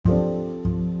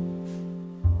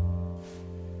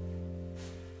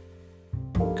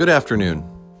Good afternoon.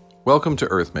 Welcome to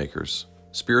Earthmakers,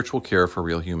 spiritual care for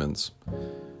real humans.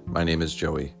 My name is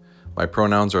Joey. My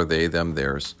pronouns are they, them,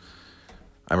 theirs.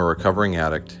 I'm a recovering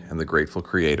addict and the grateful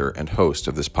creator and host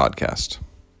of this podcast.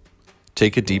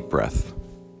 Take a deep breath.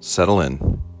 Settle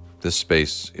in. This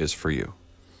space is for you.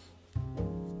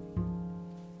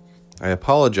 I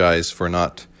apologize for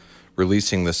not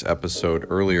releasing this episode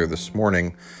earlier this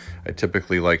morning. I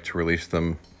typically like to release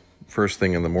them first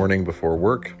thing in the morning before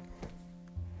work.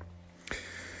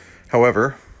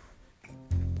 However,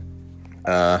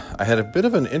 I had a bit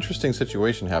of an interesting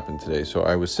situation happen today. So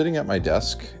I was sitting at my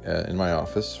desk in my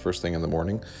office first thing in the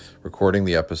morning, recording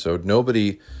the episode.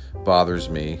 Nobody bothers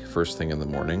me first thing in the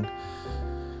morning.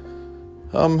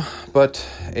 But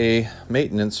a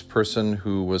maintenance person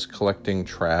who was collecting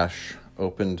trash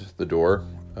opened the door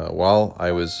while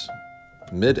I was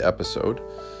mid-episode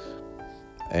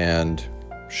and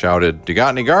shouted, "Do you got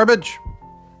any garbage?"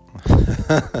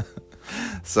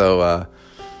 So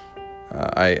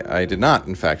I did not,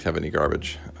 in fact, have any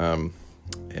garbage, and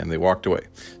they walked away.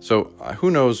 So who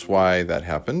knows why that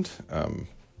happened,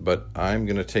 but I'm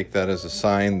going to take that as a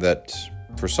sign that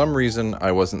for some reason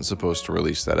I wasn't supposed to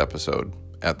release that episode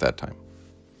at that time.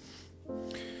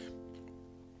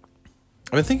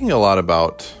 I've been thinking a lot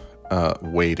about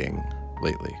waiting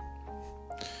lately,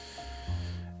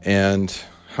 and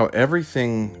how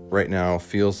everything right now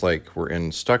feels like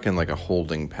we're stuck in like a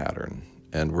holding pattern.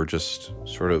 And we're just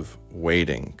sort of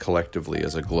waiting collectively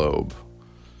as a globe.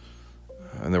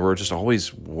 And then we're just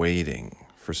always waiting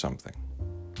for something.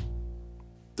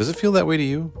 Does it feel that way to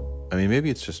you? I mean, maybe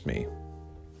it's just me.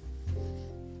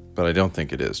 But I don't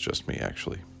think it is just me,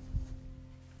 actually.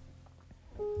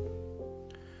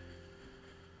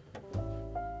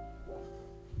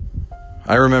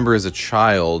 I remember as a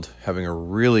child having a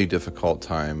really difficult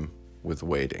time with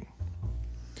waiting.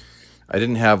 I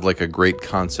didn't have like a great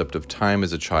concept of time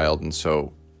as a child, and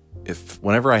so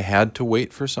whenever I had to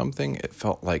wait for something, it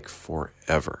felt like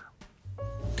forever.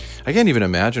 I can't even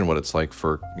imagine what it's like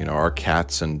for, our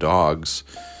cats and dogs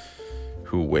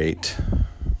who wait,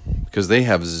 because they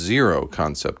have zero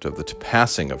concept of the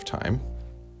passing of time.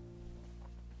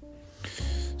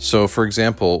 So, for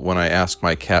example, when I ask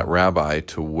my cat Rabbi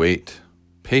to wait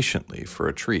patiently for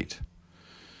a treat,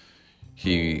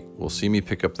 he will see me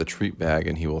pick up the treat bag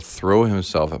and he will throw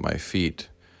himself at my feet,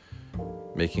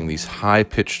 making these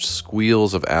high-pitched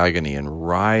squeals of agony and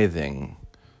writhing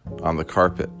on the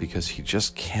carpet because he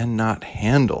just cannot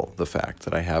handle the fact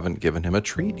that I haven't given him a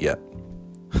treat yet.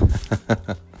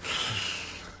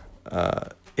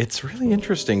 It's really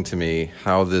interesting to me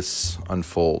how this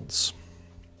unfolds.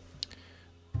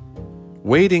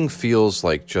 Waiting feels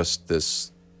like just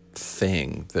this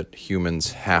thing that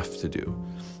humans have to do.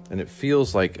 And it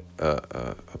feels like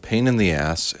a pain in the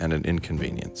ass and an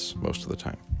inconvenience most of the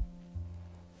time.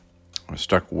 I'm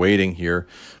stuck waiting here,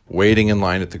 waiting in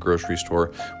line at the grocery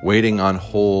store, waiting on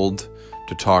hold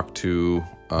to talk to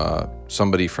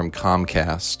somebody from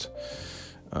Comcast,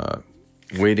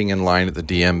 waiting in line at the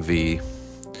DMV,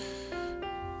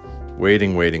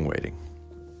 waiting.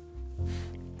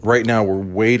 Right now, we're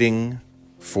waiting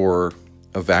for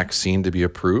a vaccine to be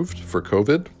approved for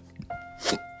COVID.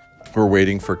 We're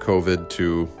waiting for COVID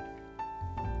to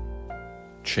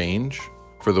change,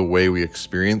 for the way we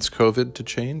experience COVID to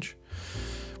change.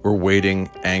 We're waiting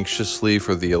anxiously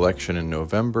for the election in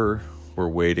November. We're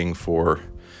waiting for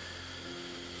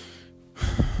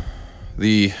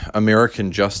the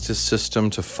American justice system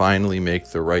to finally make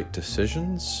the right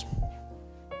decisions,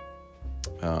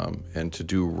 and to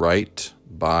do right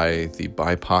by the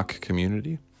BIPOC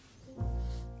community.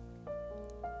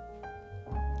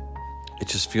 It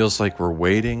just feels like we're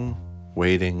waiting.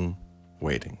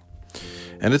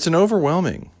 And it's an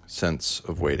overwhelming sense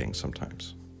of waiting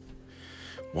sometimes.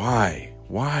 Why?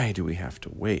 Why do we have to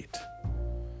wait?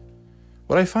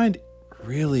 What I find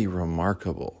really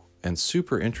remarkable and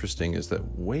super interesting is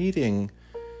that waiting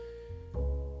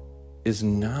is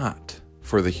not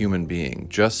for the human being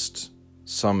just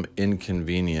some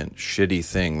inconvenient, shitty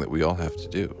thing that we all have to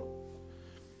do.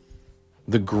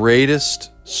 The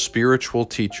greatest spiritual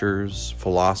teachers,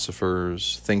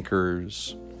 philosophers,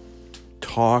 thinkers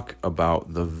talk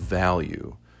about the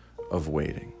value of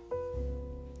waiting.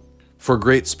 For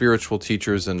great spiritual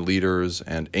teachers and leaders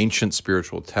and ancient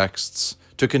spiritual texts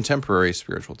to contemporary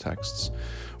spiritual texts,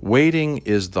 waiting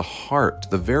is the heart,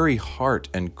 the very heart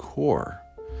and core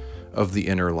of the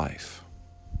inner life.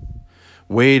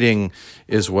 Waiting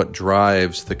is what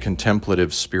drives the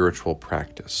contemplative spiritual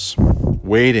practice.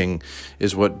 Waiting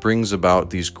is what brings about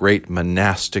these great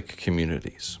monastic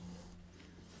communities.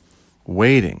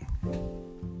 Waiting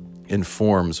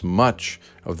informs much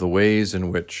of the ways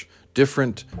in which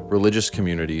different religious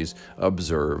communities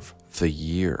observe the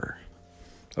year,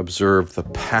 observe the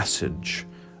passage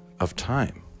of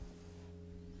time.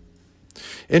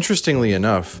 Interestingly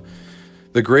enough,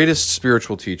 the greatest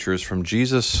spiritual teachers, from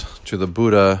Jesus to the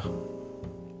Buddha,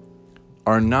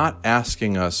 are not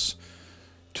asking us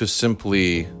to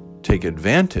simply take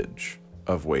advantage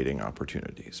of waiting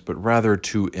opportunities, but rather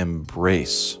to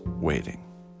embrace waiting,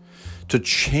 to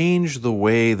change the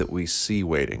way that we see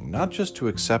waiting, not just to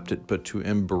accept it, but to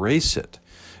embrace it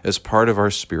as part of our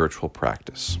spiritual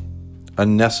practice, a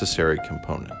necessary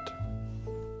component.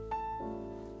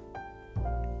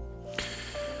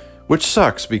 Which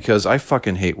sucks because I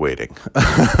fucking hate waiting,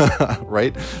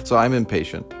 right? So I'm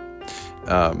impatient.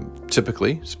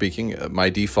 Typically speaking, my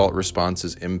default response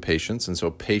is impatience, and so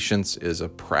patience is a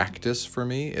practice for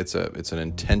me. It's an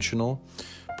intentional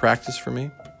practice for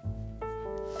me.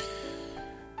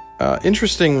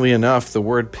 Interestingly enough, the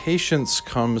word patience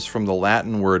comes from the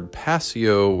Latin word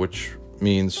passio, which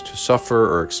means to suffer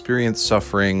or experience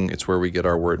suffering. It's where we get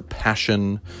our word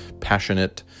passion,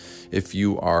 passionate. If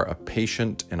you are a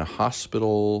patient in a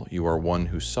hospital, you are one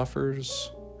who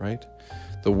suffers, right?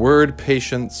 The word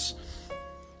patience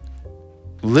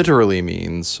literally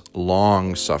means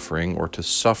long suffering, or to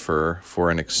suffer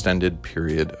for an extended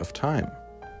period of time.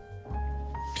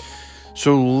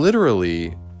 So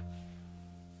literally,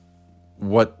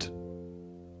 what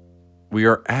we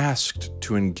are asked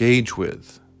to engage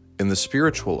with in the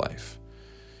spiritual life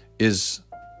is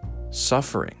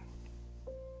suffering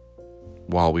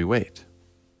while we wait.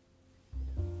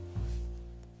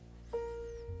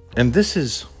 And this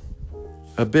is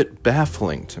a bit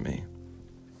baffling to me,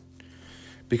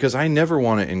 because I never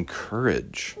want to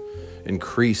encourage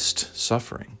increased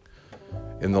suffering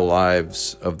in the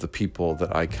lives of the people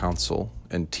that I counsel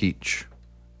and teach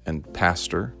and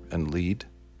pastor and lead.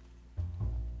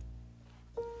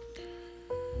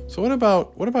 So what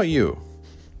about you?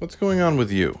 What's going on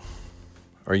with you?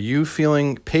 Are you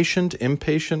feeling patient,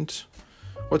 impatient?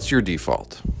 What's your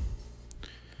default?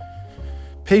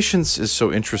 Patience is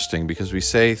so interesting because we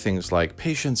say things like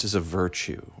patience is a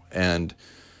virtue, and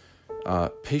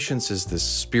patience is this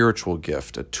spiritual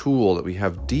gift, a tool that we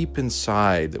have deep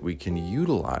inside that we can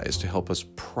utilize to help us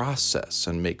process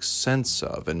and make sense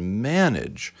of and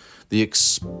manage the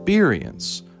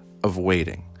experience of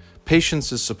waiting.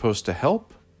 Patience is supposed to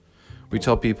help. We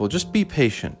tell people, just be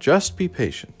patient, just be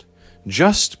patient,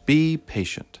 just be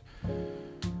patient.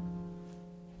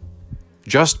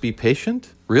 Just be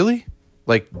patient? Really?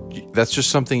 Like, that's just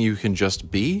something you can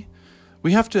just be?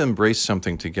 We have to embrace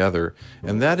something together,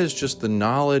 and that is just the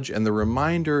knowledge and the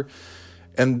reminder,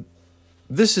 and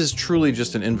this is truly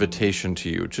just an invitation to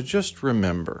you to just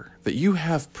remember that you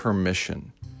have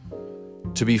permission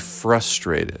to be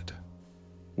frustrated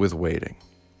with waiting.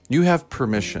 You have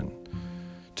permission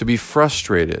to be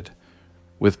frustrated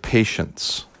with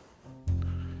patience.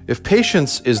 If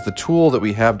patience is the tool that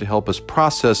we have to help us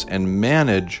process and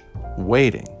manage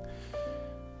waiting,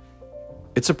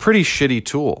 it's a pretty shitty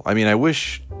tool. I mean, I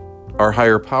wish our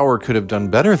higher power could have done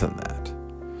better than that.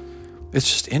 It's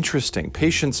just interesting.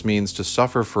 Patience means to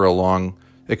suffer for a long,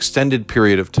 extended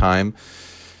period of time.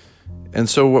 And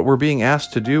so what we're being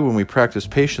asked to do when we practice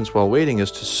patience while waiting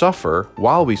is to suffer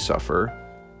while we suffer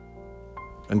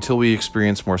until we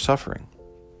experience more suffering.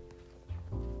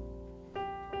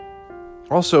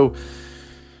 Also,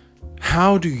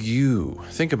 how do you,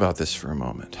 think about this for a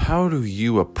moment, how do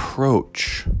you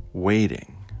approach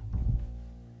waiting?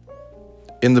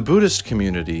 In the Buddhist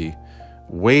community,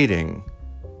 waiting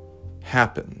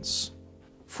happens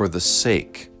for the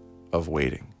sake of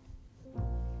waiting.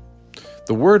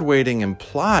 The word waiting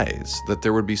implies that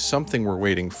there would be something we're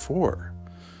waiting for,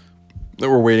 that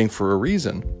we're waiting for a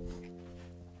reason,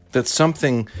 that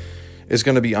something is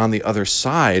going to be on the other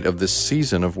side of this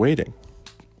season of waiting.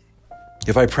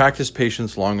 If I practice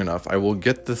patience long enough, I will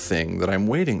get the thing that I'm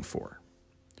waiting for.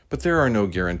 But there are no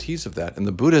guarantees of that, and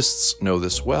the Buddhists know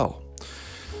this well.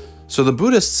 So the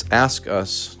Buddhists ask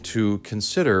us to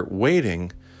consider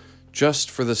waiting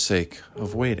just for the sake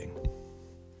of waiting.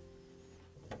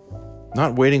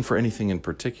 Not waiting for anything in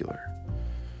particular,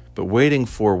 but waiting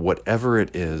for whatever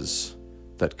it is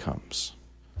that comes.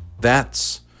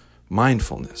 That's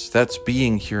mindfulness. That's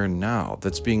being here and now.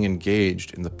 That's being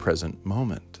engaged in the present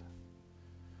moment.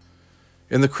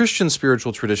 In the Christian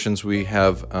spiritual traditions, we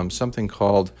have something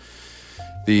called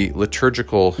the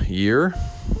liturgical year,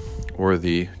 or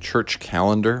the church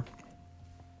calendar.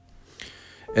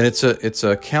 And it's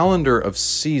a calendar of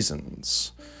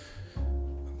seasons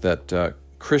that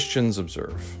Christians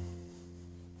observe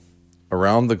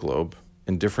around the globe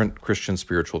in different Christian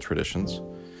spiritual traditions.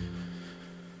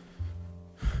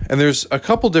 And there's a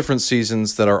couple different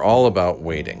seasons that are all about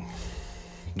waiting.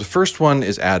 The first one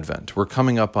is Advent. We're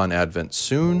coming up on Advent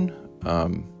soon,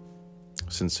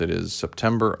 since it is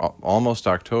September, almost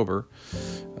October.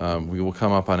 We will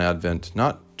come up on Advent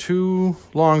not too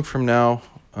long from now,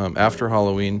 after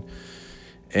Halloween.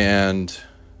 And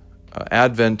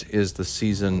Advent is the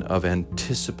season of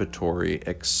anticipatory,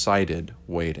 excited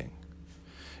waiting,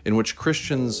 in which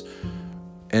Christians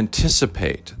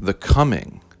anticipate the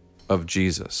coming of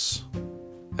Jesus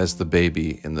as the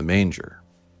baby in the manger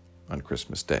on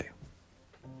Christmas Day.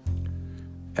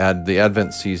 The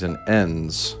Advent season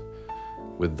ends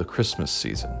with the Christmas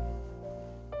season,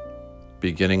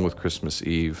 beginning with Christmas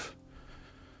Eve,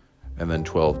 and then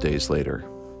 12 days later,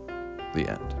 the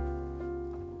end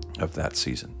of that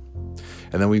season.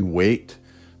 And then we wait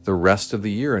the rest of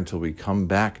the year until we come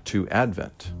back to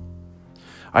Advent.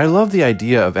 I love the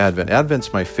idea of Advent.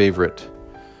 Advent's my favorite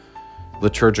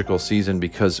liturgical season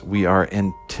because we are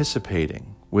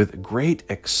anticipating with great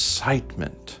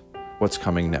excitement what's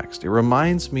coming next. It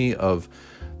reminds me of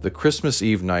the Christmas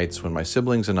Eve nights when my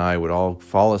siblings and I would all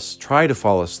try to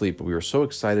fall asleep, but we were so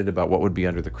excited about what would be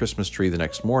under the Christmas tree the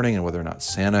next morning and whether or not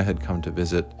Santa had come to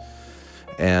visit.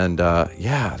 And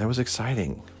that was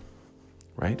exciting,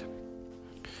 right?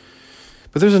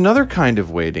 But there's another kind of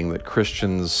waiting that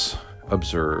Christians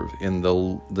observe in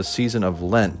the season of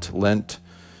Lent. Lent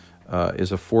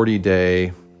is a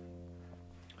 40-day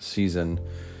season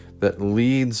that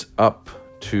leads up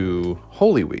to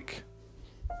Holy Week.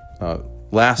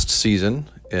 Last season,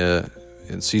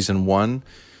 in season 1,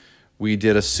 we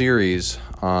did a series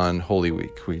on Holy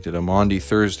Week. We did a Maundy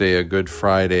Thursday, a Good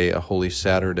Friday, a Holy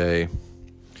Saturday,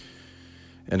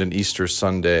 and an Easter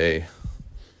Sunday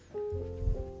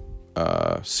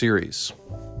series.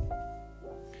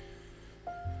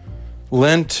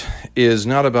 Lent is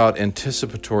not about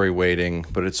anticipatory waiting,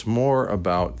 but it's more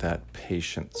about that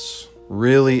patience,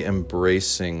 really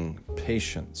embracing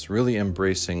patience, really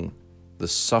embracing the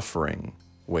suffering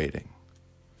waiting.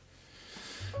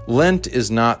 Lent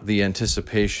is not the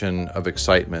anticipation of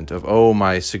excitement of, oh,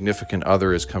 my significant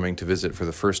other is coming to visit for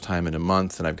the first time in a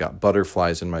month, and I've got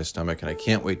butterflies in my stomach, and I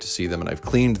can't wait to see them, and I've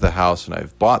cleaned the house, and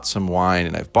I've bought some wine,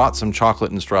 and I've bought some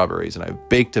chocolate and strawberries, and I've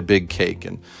baked a big cake,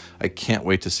 and I can't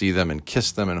wait to see them and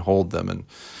kiss them and hold them, and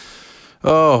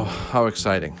oh, how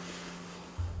exciting.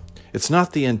 It's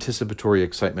not the anticipatory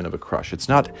excitement of a crush. It's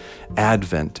not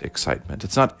Advent excitement.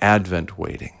 It's not Advent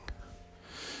waiting.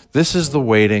 This is the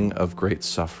waiting of great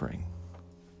suffering.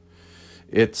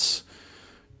 It's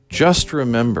just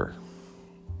remember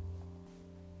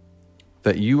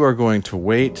that you are going to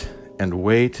wait and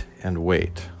wait and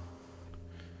wait.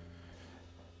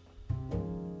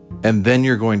 And then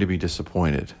you're going to be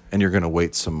disappointed and you're going to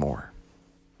wait some more.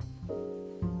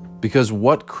 Because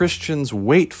what Christians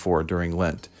wait for during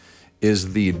Lent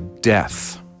is the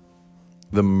death,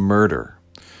 the murder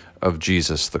of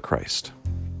Jesus the Christ.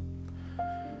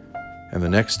 And the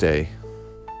next day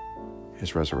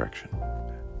is resurrection.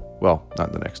 Well,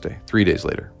 not the next day, 3 days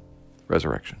later,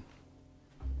 resurrection.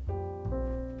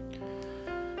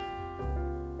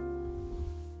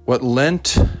 What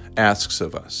Lent asks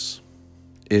of us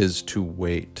is to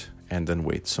wait and then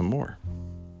wait some more.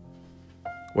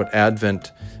 What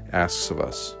Advent asks of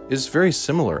us is very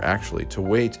similar, actually, to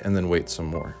wait and then wait some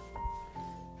more.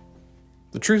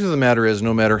 The truth of the matter is,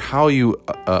 no matter how you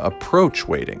approach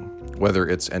waiting, whether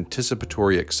it's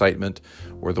anticipatory excitement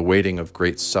or the waiting of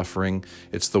great suffering,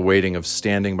 it's the waiting of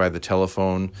standing by the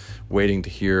telephone, waiting to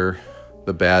hear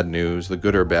the bad news, the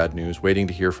good or bad news, waiting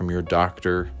to hear from your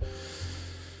doctor.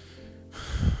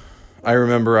 I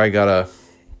remember I got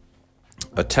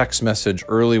a text message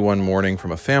early one morning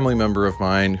from a family member of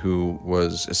mine who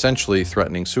was essentially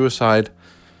threatening suicide,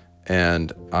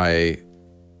 and I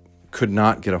could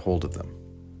not get a hold of them.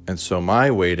 And so my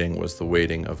waiting was the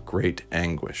waiting of great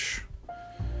anguish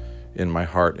in my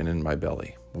heart and in my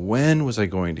belly. When was I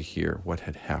going to hear what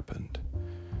had happened?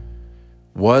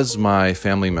 Was my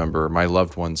family member, my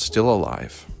loved one, still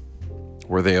alive?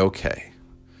 Were they okay?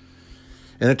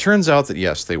 And it turns out that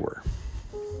yes, they were.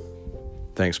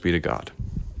 Thanks be to God.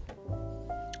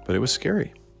 But it was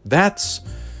scary. That's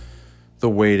the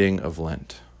waiting of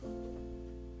Lent,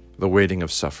 the waiting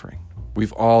of suffering.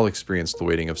 We've all experienced the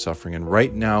waiting of suffering. And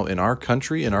right now in our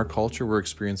country, in our culture, we're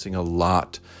experiencing a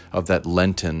lot of that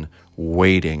Lenten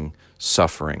waiting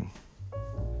suffering.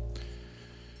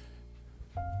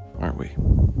 Aren't we?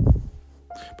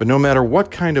 But no matter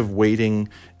what kind of waiting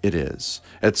it is,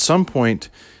 at some point,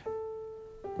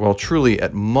 well, truly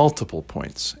at multiple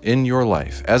points in your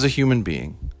life as a human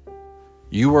being,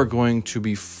 You are going to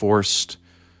be forced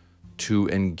to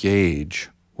engage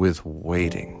with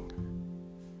waiting.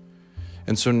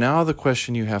 And so now the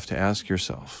question you have to ask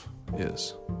yourself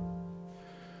is,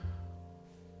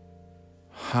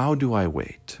 how do I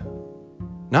wait?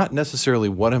 Not necessarily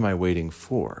what am I waiting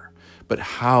for, but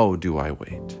how do I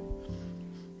wait?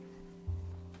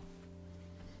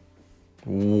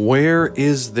 Where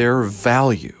is there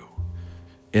value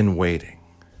in waiting?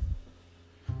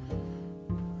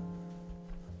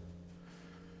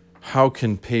 How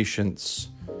can patience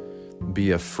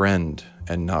be a friend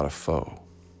and not a foe?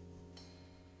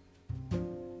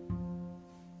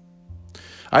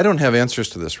 I don't have answers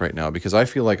to this right now because I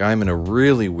feel like I'm in a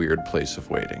really weird place of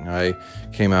waiting. I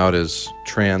came out as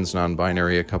trans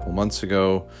non-binary a couple months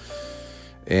ago,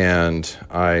 and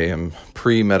I am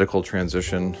pre-medical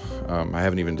transition. I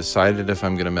haven't even decided if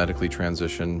I'm going to medically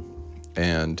transition,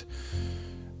 and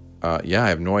I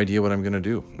have no idea what I'm going to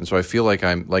do. And so I feel like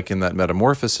I'm like in that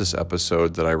Metamorphosis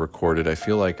episode that I recorded. I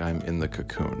feel like I'm in the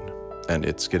cocoon, and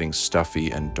it's getting stuffy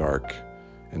and dark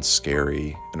and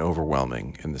scary and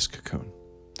overwhelming in this cocoon.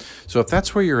 So if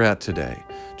that's where you're at today,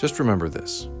 just remember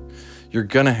this. You're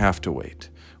going to have to wait.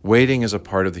 Waiting is a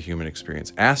part of the human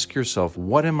experience. Ask yourself,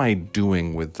 what am I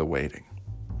doing with the waiting?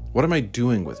 What am I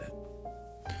doing with it?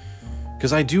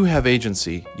 Because I do have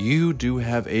agency. You do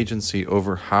have agency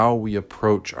over how we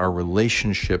approach our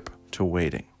relationship to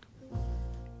waiting.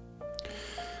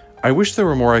 I wish there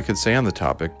were more I could say on the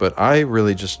topic, but I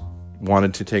really just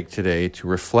wanted to take today to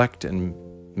reflect and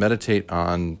meditate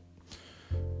on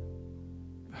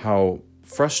how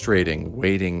frustrating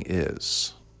waiting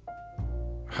is.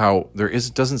 How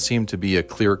doesn't seem to be a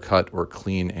clear-cut or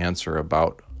clean answer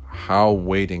about how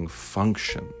waiting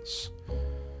functions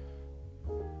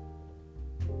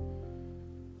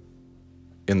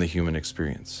in the human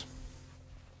experience.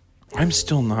 I'm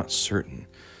still not certain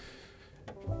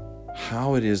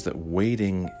how it is that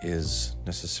waiting is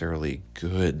necessarily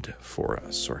good for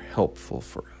us or helpful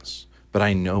for us. But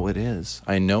I know it is.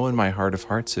 I know in my heart of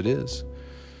hearts it is.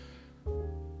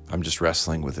 I'm just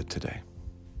wrestling with it today.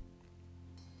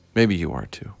 Maybe you are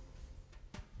too.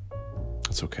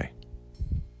 It's okay.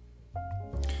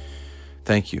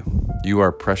 Thank you. You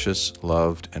are precious,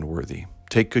 loved, and worthy.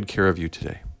 Take good care of you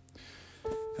today.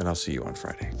 And I'll see you on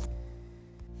Friday.